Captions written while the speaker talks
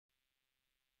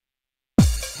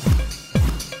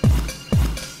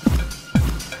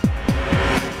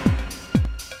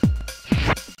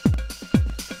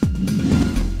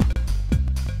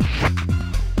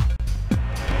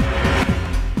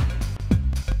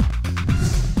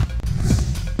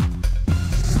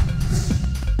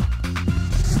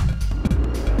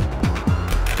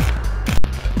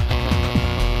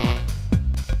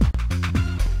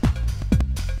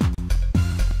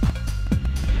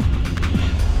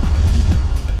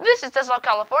This is Tetzlaff,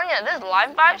 California. This is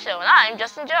Live 5 Show, and I'm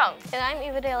Justin Jones. And I'm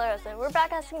Eva De La Rosa. We're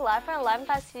broadcasting live from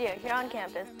 11.5 Studio here on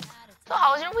campus. So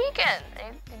how was your weekend?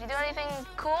 Did you do anything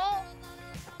cool?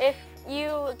 If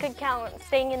you could count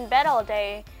staying in bed all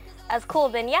day as cool,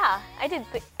 then yeah, I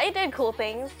did cool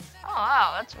things. Oh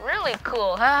wow, that's really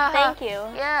cool. Thank you.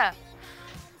 Yeah.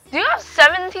 Do you have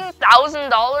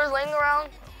 $17,000 laying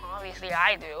around? Obviously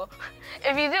I do.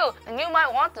 If you do, then you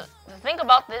might want to think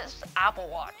about this Apple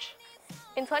Watch.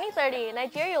 In 2030,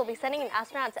 Nigeria will be sending an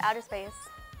astronaut to outer space.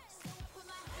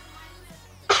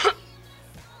 Thank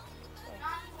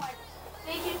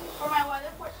you for my weather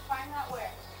report. Find out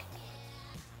where.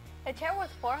 A chair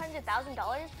worth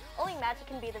 $400,000? Only magic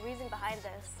can be the reason behind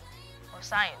this. Or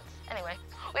science. Anyway,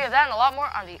 we have that and a lot more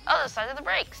on the other side of the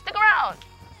break. Stick around!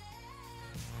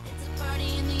 It's a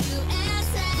party in the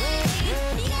USA.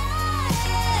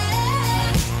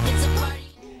 It's a party.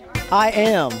 I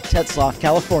am Tetzlaff,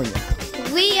 California.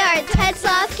 We are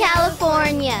Tetzlaff,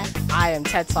 California. I am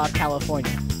Tetzlaff,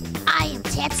 California. I am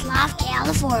Tetzlaff,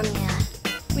 California.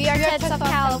 We are Tetzlaff,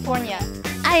 California.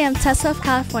 I am Tetzlaff,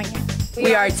 California.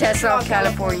 We are Tetzlaff,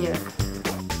 California.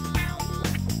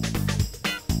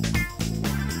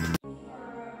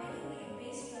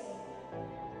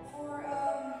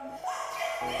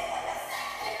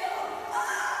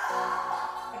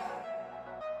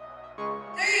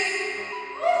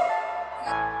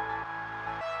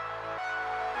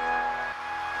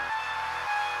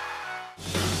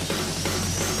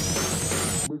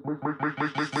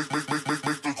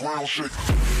 Make the ground shake.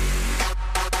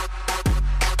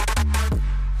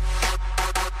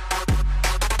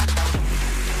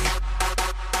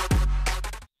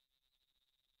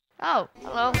 Oh,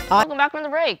 hello. Welcome back from the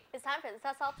break. It's time for the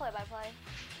Tetzlaff play-by-play.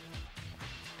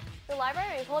 The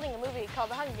library is holding a movie called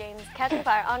The Hunger Games: Catching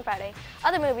Fire on Friday.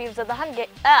 Other movies of the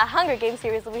Hunger Games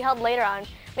series will be held later on.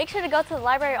 Make sure to go to the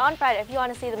library on Friday if you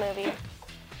want to see the movie.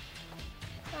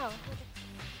 Oh.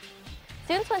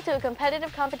 Students went to a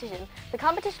competitive competition. The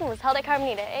competition was held at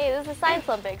Carmenita. Hey, this is Science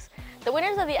Olympics. The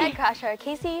winners of the Egg Crash are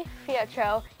Casey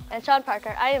Fiatro and Sean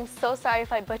Parker. I am so sorry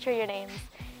if I butcher your names.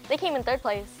 They came in third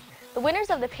place. The winners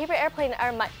of the paper airplane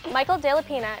are Michael De La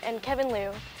Pina and Kevin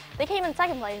Liu. They came in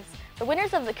second place. The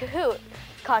winners of the Kahoot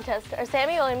contest are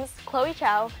Sammy Williams, Chloe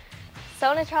Chow,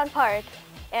 Sonatron Park,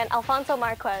 and Alfonso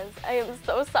Marquez. I am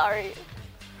so sorry.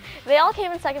 They all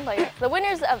came in second place. The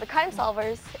winners of the Crime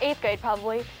Solvers, 8th grade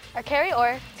probably, are Carrie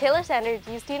Orr, Taylor Sanders,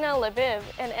 Justina Lviv,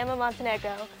 and Emma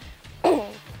Montenegro.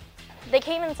 They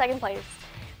came in second place.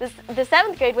 The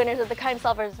 7th grade winners of the Crime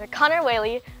Solvers are Connor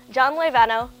Whaley, John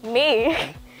Loivano,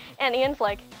 me, and Ian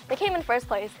Flick. They came in first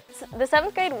place. The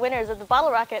 7th grade winners of the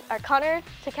Bottle Rocket are Connor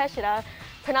Takeshita,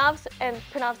 Pranav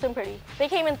Sumpurti. They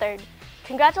came in third.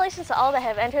 Congratulations to all that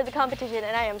have entered the competition,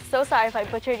 and I am so sorry if I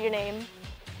butchered your name.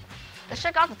 Let's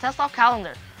check out the Tetzlaff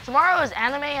calendar. Tomorrow is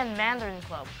Anime and Mandarin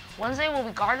Club. Wednesday will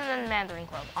be Garden and Mandarin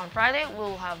Club. On Friday,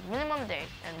 we'll have Minimum Day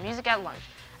and Music at Lunch.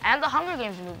 And the Hunger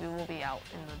Games movie will be out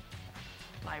in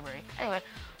the library. Anyway,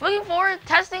 looking forward,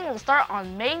 testing will start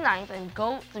on May 9th and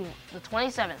go through the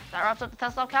 27th. That wraps up the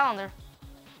Tetzlaff calendar.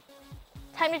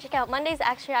 Time to check out Monday's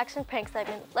Action Reaction Prank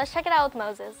segment. Let's check it out with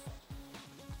Moses.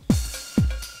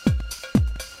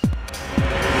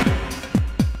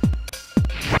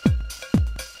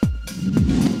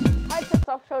 Hi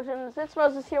Tetzlaff children, it's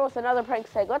Moses here with another prank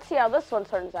seg. Let's see how this one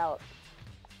turns out.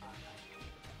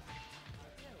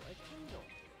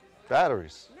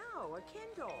 Batteries. No, a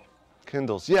Kindle.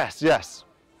 Kindles. Yes, yes.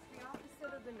 The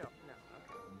opposite of the no. No,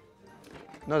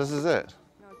 okay. No, this is it.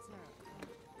 No, it's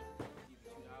not.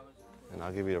 And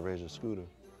I'll give you a Razor scooter. You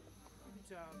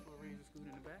charge for a Razor scooter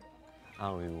in the back? I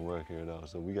don't even work here though,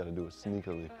 so we got to do it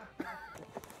sneakily.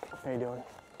 How you doing?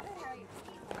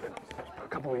 Good. Put a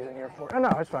couple of these in here for. Oh no,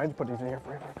 it's fine. Put these in here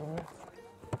for you for a couple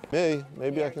minutes.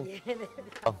 Maybe I can.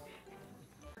 Oh.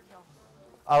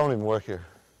 I don't even work here.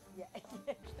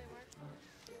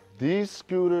 These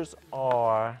scooters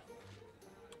are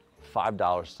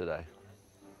 $5 today.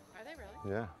 Are they really?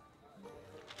 Yeah.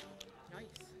 Nice.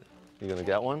 You gonna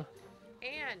get one?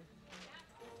 And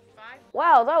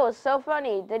Wow, that was so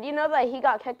funny. Did you know that he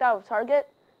got kicked out of Target?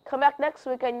 Come back next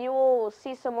week and you will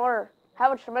see some more.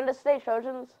 Have a tremendous day,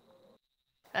 Trojans.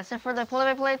 That's it for the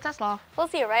play-by-play Tetzlaff. We'll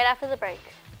see you right after the break.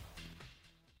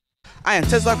 I am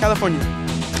Tetzlaff, California.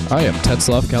 I am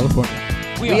Tetzlaff, California.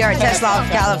 we are Tetzlaff,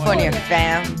 California,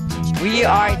 fam. We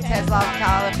are Tetzlaff,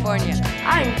 California.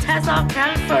 I'm Tetzlaff,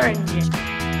 California.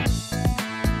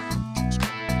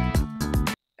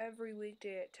 Every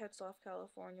weekday at Tetzlaff,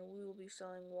 California, we will be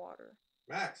selling water.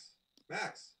 Max!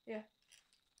 Yeah.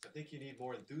 I think you need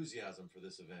more enthusiasm for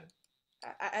this event.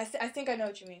 I think I know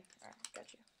what you mean. Alright,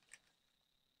 got you.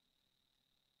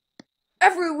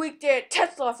 Every weekday at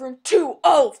Tetzlaff room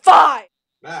 205.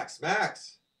 Max.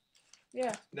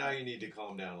 Yeah. Now you need to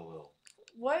calm down a little.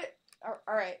 What?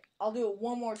 Alright, I'll do it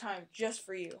one more time just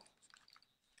for you.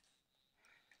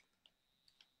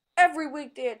 Every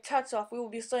weekday at Tetzlaff we will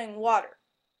be selling water.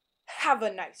 Have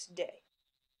a nice day.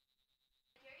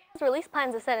 Release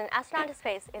plans to send an astronaut to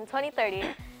space in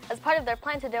 2030 as part of their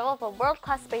plan to develop a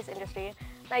world-class space industry.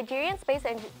 Nigerian Space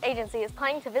Agency is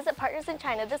planning to visit partners in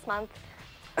China this month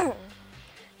to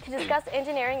discuss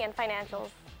engineering and financials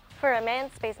for a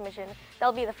manned space mission that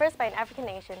will be the first by an African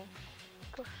nation.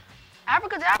 Cool.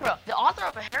 Abracadabra, the author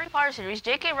of a Harry Potter series,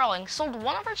 J.K. Rowling, sold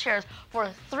one of her chairs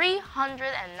for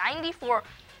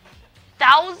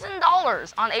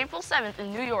 $394,000 on April 7th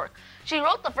in New York. She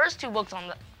wrote the first 2 books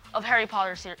of the Harry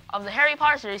Potter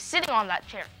series sitting on that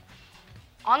chair.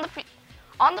 On the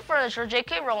furniture,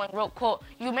 J.K. Rowling wrote, quote,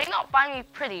 "You may not find me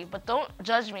pretty, but don't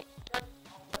judge me."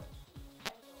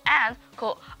 And,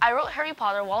 quote, "I wrote Harry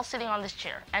Potter while sitting on this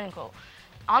chair," end quote.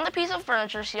 On the piece of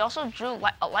furniture, she also drew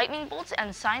lightning bolts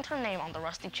and signed her name on the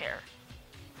rusty chair.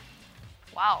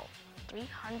 Wow,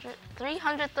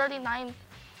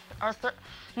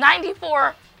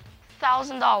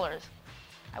 $94,000.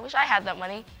 I wish I had that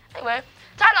money. Anyway,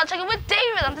 time now to check in with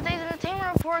David on today's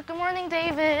entertainment report. Good morning,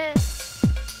 David.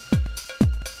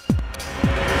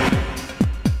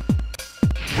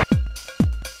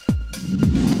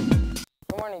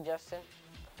 Good morning, Justin.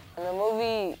 In the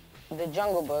movie The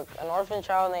Jungle Book, an orphan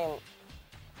child named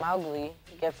Mowgli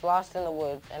gets lost in the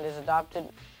woods and is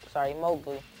adopted.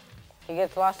 Mowgli. He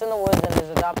gets lost in the woods and is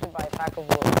adopted by a pack of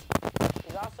wolves.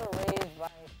 He's also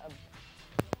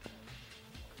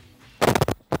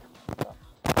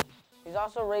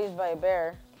raised by a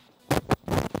bear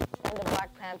and a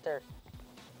black panther.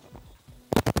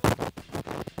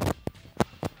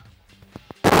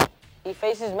 He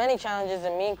faces many challenges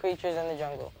and mean creatures in the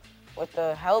jungle. With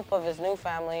the help of his new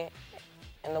family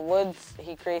in the woods,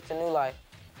 he creates a new life.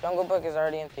 Jungle Book is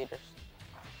already in theaters.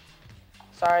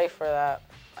 Sorry for that.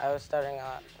 I was stuttering a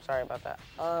lot. Sorry about that.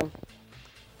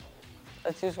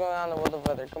 Let's see what's going on in the world of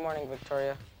weather. Good morning,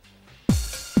 Victoria.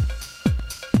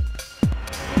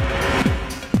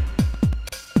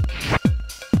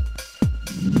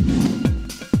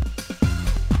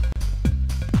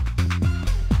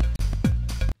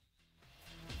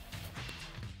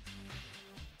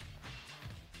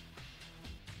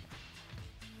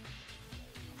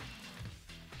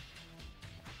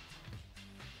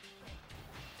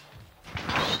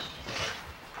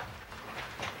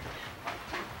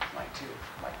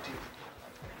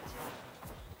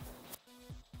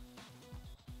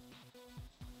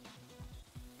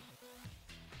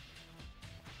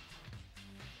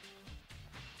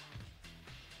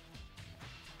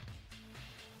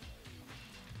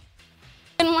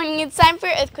 Good morning, it's time for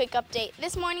your earthquake update.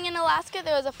 This morning in Alaska,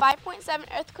 there was a 5.7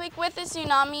 earthquake with a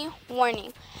tsunami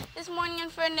warning. This morning in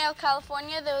Ferndale,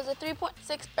 California, there was a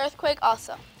 3.6 earthquake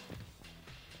also.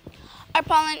 Our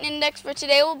pollen index for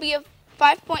today will be a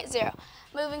 5.0.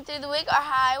 Moving through the week, our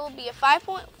high will be a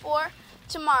 5.4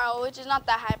 tomorrow, which is not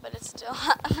that high, but it's still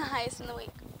the highest in the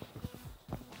week.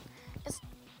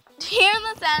 Here in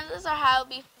Los Angeles, our high will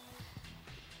be...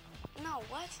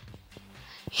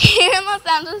 Here in Los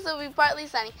Angeles, it will be partly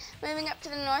sunny. Moving up to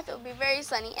the north, it will be very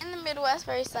sunny. In the Midwest,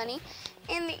 very sunny.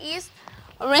 In the east,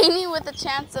 rainy with a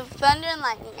chance of thunder and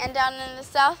lightning. And down in the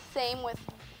south, same with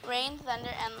rain,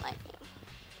 thunder, and lightning.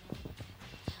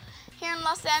 Here in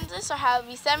Los Angeles, our high will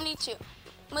be 72.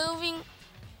 Moving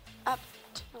up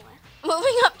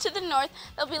to the north,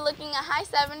 they'll be looking at high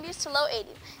 70s to low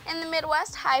 80s. In the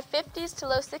Midwest, high 50s to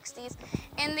low 60s.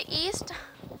 In the east,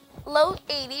 low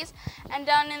 80s, and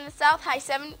down in the south, high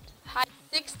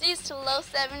 60s to low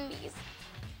 70s.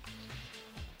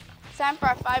 It's time for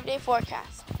our 5-day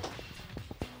forecast.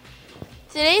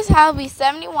 Today's high will be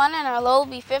 71 and our low will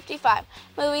be 55.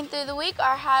 Moving through the week,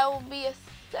 our high will be a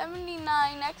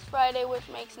 79 next Friday, which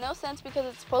makes no sense because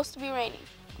it's supposed to be raining.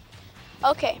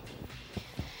 Okay.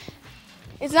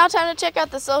 It's now time to check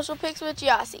out the social pics with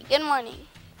Yossi. Good morning.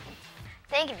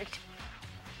 Thank you, Victor.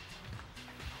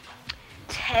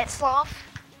 Tetzlaff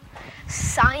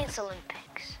Science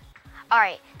Olympics.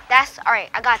 Alright,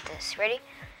 I got this. Ready?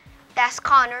 That's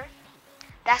Connor.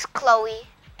 That's Chloe.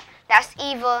 That's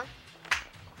Eva.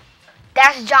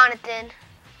 That's Jonathan.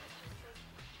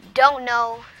 Don't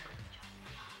know.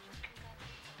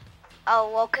 Oh,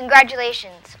 well,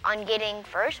 congratulations on getting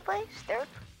first place, third.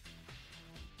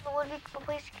 What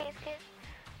place you guys get?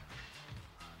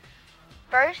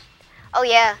 First? Oh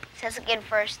yeah, says again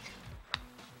first.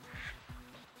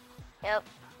 Yep,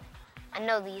 I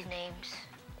know these names.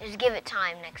 Just give it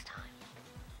time next time.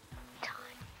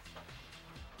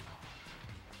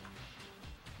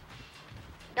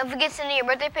 Don't forget to send in your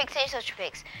birthday pics and your social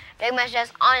pics. Direct message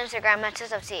us on Instagram at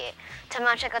tetzlaffCA. Time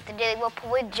now to check out the Daily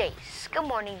Report with Jace. Good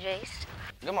morning, Jace.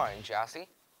 Good morning, Jossie.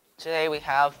 Today we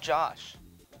have Josh.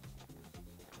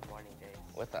 Good morning, Jace.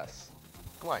 With us.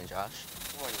 Good morning, Josh.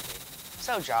 Good morning, Jace.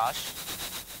 So, Josh,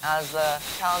 as the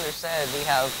calendar said, we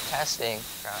have testing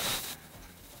from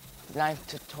 9th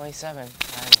to 27th.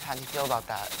 And how do you feel about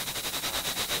that?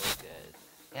 Really good.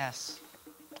 Yes,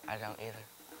 I don't either.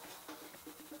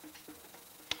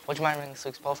 Would you mind reading this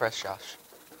week's poll for us, Josh?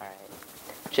 Alright.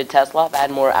 Should Tetzlaff add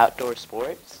more outdoor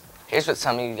sports? Here's what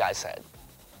some of you guys said.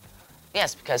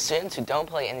 Yes, because students who don't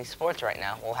play any sports right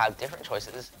now will have different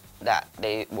choices that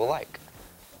they will like.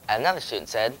 And another student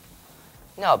said,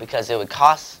 no, because it would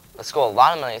cost the school a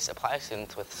lot of money to supply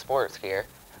students with sports gear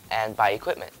and buy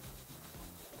equipment.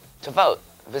 To vote,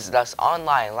 visit us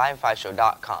online at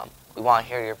live5show.com. We want to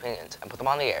hear your opinions and put them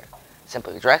on the air.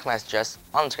 Simply direct message us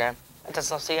on Instagram at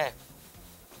tetzlaffCA.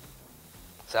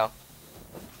 So,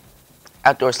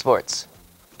 outdoor sports.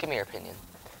 Give me your opinion.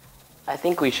 I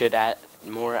think we should add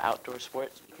more outdoor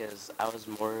sports because I was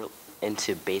more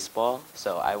into baseball,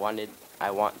 so I want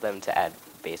them to add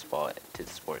baseball to the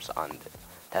sports on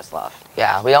Tetzlaff.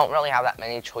 Yeah, we don't really have that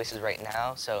many choices right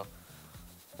now, so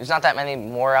there's not that many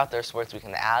more outdoor sports we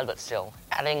can add, but still,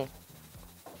 adding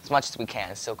as much as we can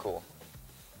is still cool.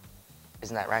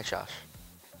 Isn't that right, Josh?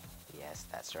 Yes,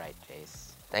 that's right,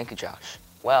 Jace. Thank you, Josh.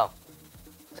 Well,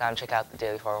 time to check out the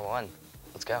Daily 401.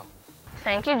 Let's go.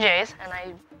 Thank you, Jace, and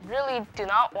I really do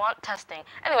not want testing.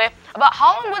 Anyway, about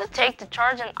how long would it take to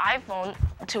charge an iPhone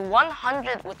to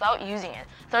 100 without using it?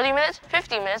 30 minutes,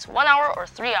 50 minutes, 1 hour, or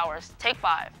 3 hours? Take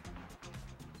 5.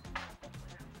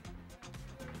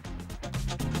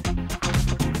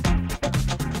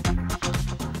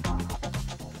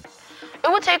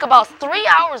 It would take about 3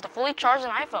 hours to fully charge an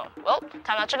iPhone. Well,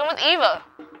 time to check in with Eva.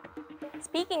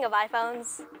 Speaking of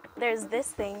iPhones, there's this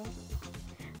thing.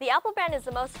 The Apple brand is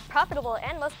the most profitable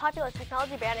and most popular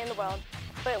technology brand in the world.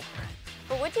 But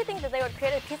would you think that they would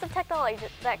create a piece of technology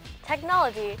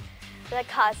that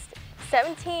cost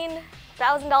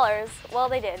 $17,000? Well,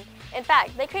 they did. In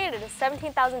fact, they created a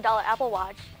 $17,000 Apple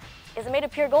Watch. Is it made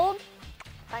of pure gold?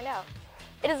 Find out.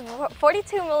 It is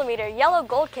 42mm yellow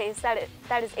gold case that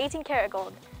is 18 karat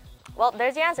gold. Well,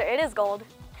 there's the answer. It is gold.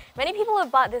 Many people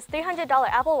have bought this $300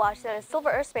 Apple Watch that is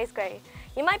silver or space gray.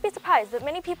 You might be surprised, but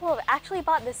many people have actually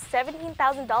bought this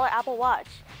 $17,000 Apple Watch.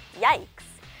 Yikes!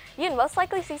 You'd most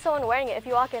likely see someone wearing it if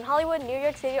you walk in Hollywood, New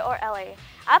York City, or LA.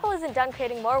 Apple isn't done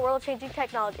creating more world-changing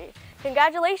technology.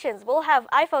 Congratulations, we'll have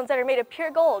iPhones that are made of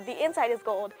pure gold. The inside is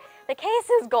gold. The case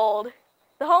is gold.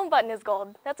 The home button is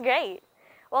gold. That's great.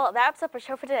 Well, that wraps up our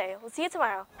show for today. We'll see you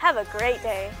tomorrow. Have a great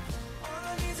day.